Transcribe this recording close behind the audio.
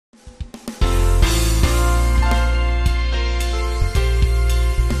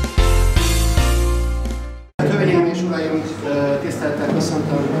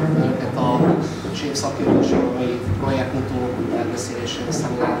köszöntöm Önöket a szakképzési projektnyitó megbeszélésén a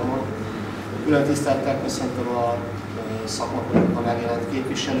szemináriumon. Külön tisztelettel köszöntöm a szakmapolitika megjelent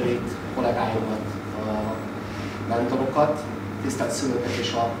képviselőit, kollégáimat, a mentorokat, tisztelt szülőket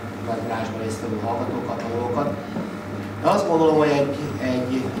és a megbírásban résztvevő hallgatókat, tanulókat. De azt gondolom, hogy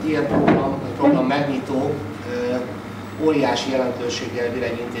egy ilyen program megnyitó óriási jelentőséggel bír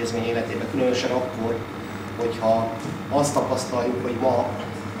egy intézmény életében, különösen akkor, hogyha azt tapasztaljuk, hogy ma a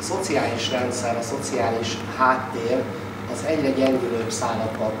szociális rendszer, a szociális háttér az egyre gyengülőbb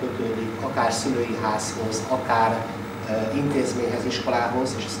szálakkal kötődik, akár szülői házhoz, akár intézményhez,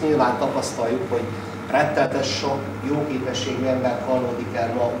 iskolához, és ezt nyilván tapasztaljuk, hogy rettenetes sok jó képességű ember hallódik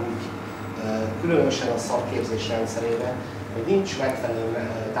el ma úgy, különösen a szakképzés rendszerében, hogy nincs megfelelő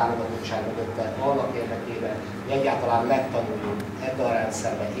támogatottság mögötte annak érdekében, hogy egyáltalán megtanuljunk ebbe a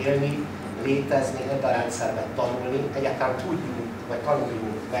rendszerbe élni, létezni, ebbe a rendszerben tanulni, egyáltalán tudjunk, vagy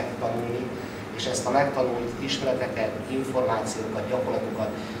tanuljunk megtanulni, és ezt a megtanult ismereteket, információkat, gyakorlatokat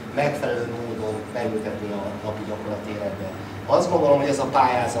megfelelő módon beültetni a napi gyakorlat életbe. Azt gondolom, hogy ez a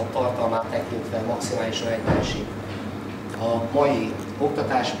pályázat tartalmát tekintve maximálisan egybeesik a mai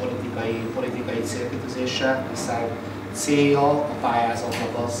oktatáspolitikai célkitűzéssel, hiszen célja a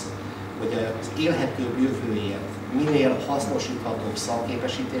pályázatnak az, hogy az élhetőbb jövőért minél hasznosíthatóbb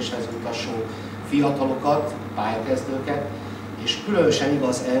szakképesítéshez jutassunk fiatalokat, pályakezdőket, és különösen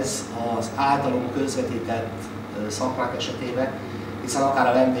igaz ez az általunk közvetített szakmák esetében, hiszen akár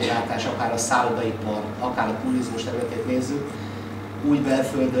a vendéglátás, akár a szállodaipar, akár a turizmus területét nézzük, úgy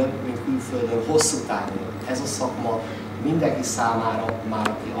belföldön, mint külföldön, hosszú távon. Ez a szakma mindenki számára, már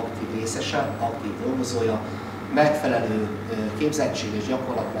aki aktív részese, aktív dolgozója, megfelelő képzettség és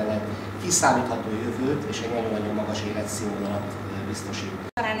gyakorlat mellett kiszámítható jövőt és egy nagyon-nagyon magas életszínvonalat biztosít.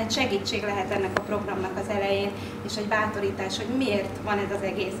 Talán egy segítség lehet ennek a programnak az elején, és egy bátorítás, hogy miért van ez az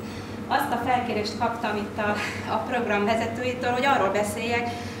egész. Azt a felkérést kaptam itt a program vezetőitől, hogy arról beszéljek,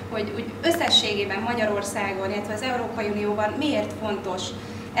 hogy úgy összességében Magyarországon, illetve az Európai Unióban miért fontos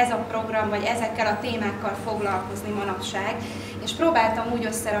ez a program, vagy ezekkel a témákkal foglalkozni manapság. És próbáltam úgy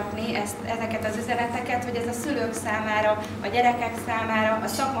összerakni ezeket az üzeneteket, hogy ez a szülők számára, a gyerekek számára, a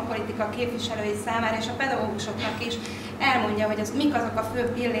szakmapolitika képviselői számára és a pedagógusoknak is elmondja, hogy mik azok a fő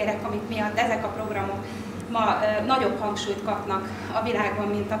pillérek, amik miatt ezek a programok ma nagyobb hangsúlyt kapnak a világban,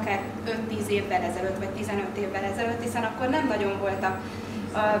 mint akár 5-10 évvel ezelőtt, vagy 15 évvel ezelőtt, hiszen akkor nem nagyon voltak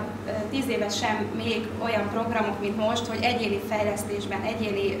 10 éves sem még olyan programok, mint most, hogy egyéni fejlesztésben,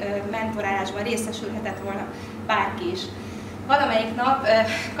 egyéni mentorálásban részesülhetett volna bárki is. Valamelyik nap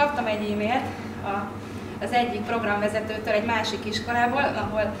kaptam egy e-mailt az egyik programvezetőtől egy másik iskolából,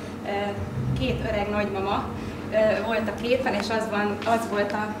 ahol két öreg nagymama volt a képen, és az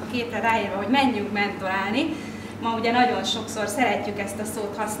volt a képre ráírva, hogy menjünk mentorálni. Ma ugye nagyon sokszor szeretjük ezt a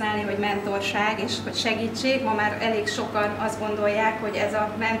szót használni, hogy mentorság és hogy segítség. Ma már elég sokan azt gondolják, hogy ez a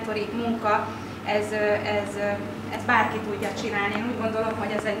mentori munka, ez bárki tudja csinálni. Én úgy gondolom,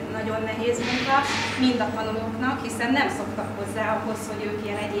 hogy ez egy nagyon nehéz munka mind a tanulóknak, hiszen nem szoktak hozzá ahhoz, hogy ők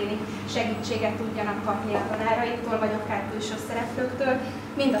ilyen egyéni segítséget tudjanak kapni a tanáraiktól, vagy akár külső szereplőktől,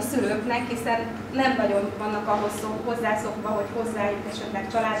 mind a szülőknek, hiszen nem nagyon vannak ahhoz hozzászokva, hogy hozzájuk esetleg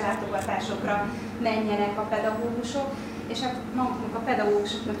családlátogatásokra menjenek a pedagógusok, és hát maguknak a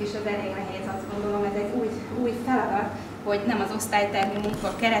pedagógusoknak is ez elég nehéz, azt gondolom, ez egy új feladat, hogy nem az osztálytermi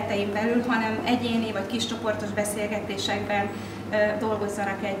munka keretein belül, hanem egyéni vagy kiscsoportos beszélgetésekben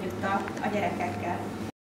dolgozzanak együtt a gyerekekkel.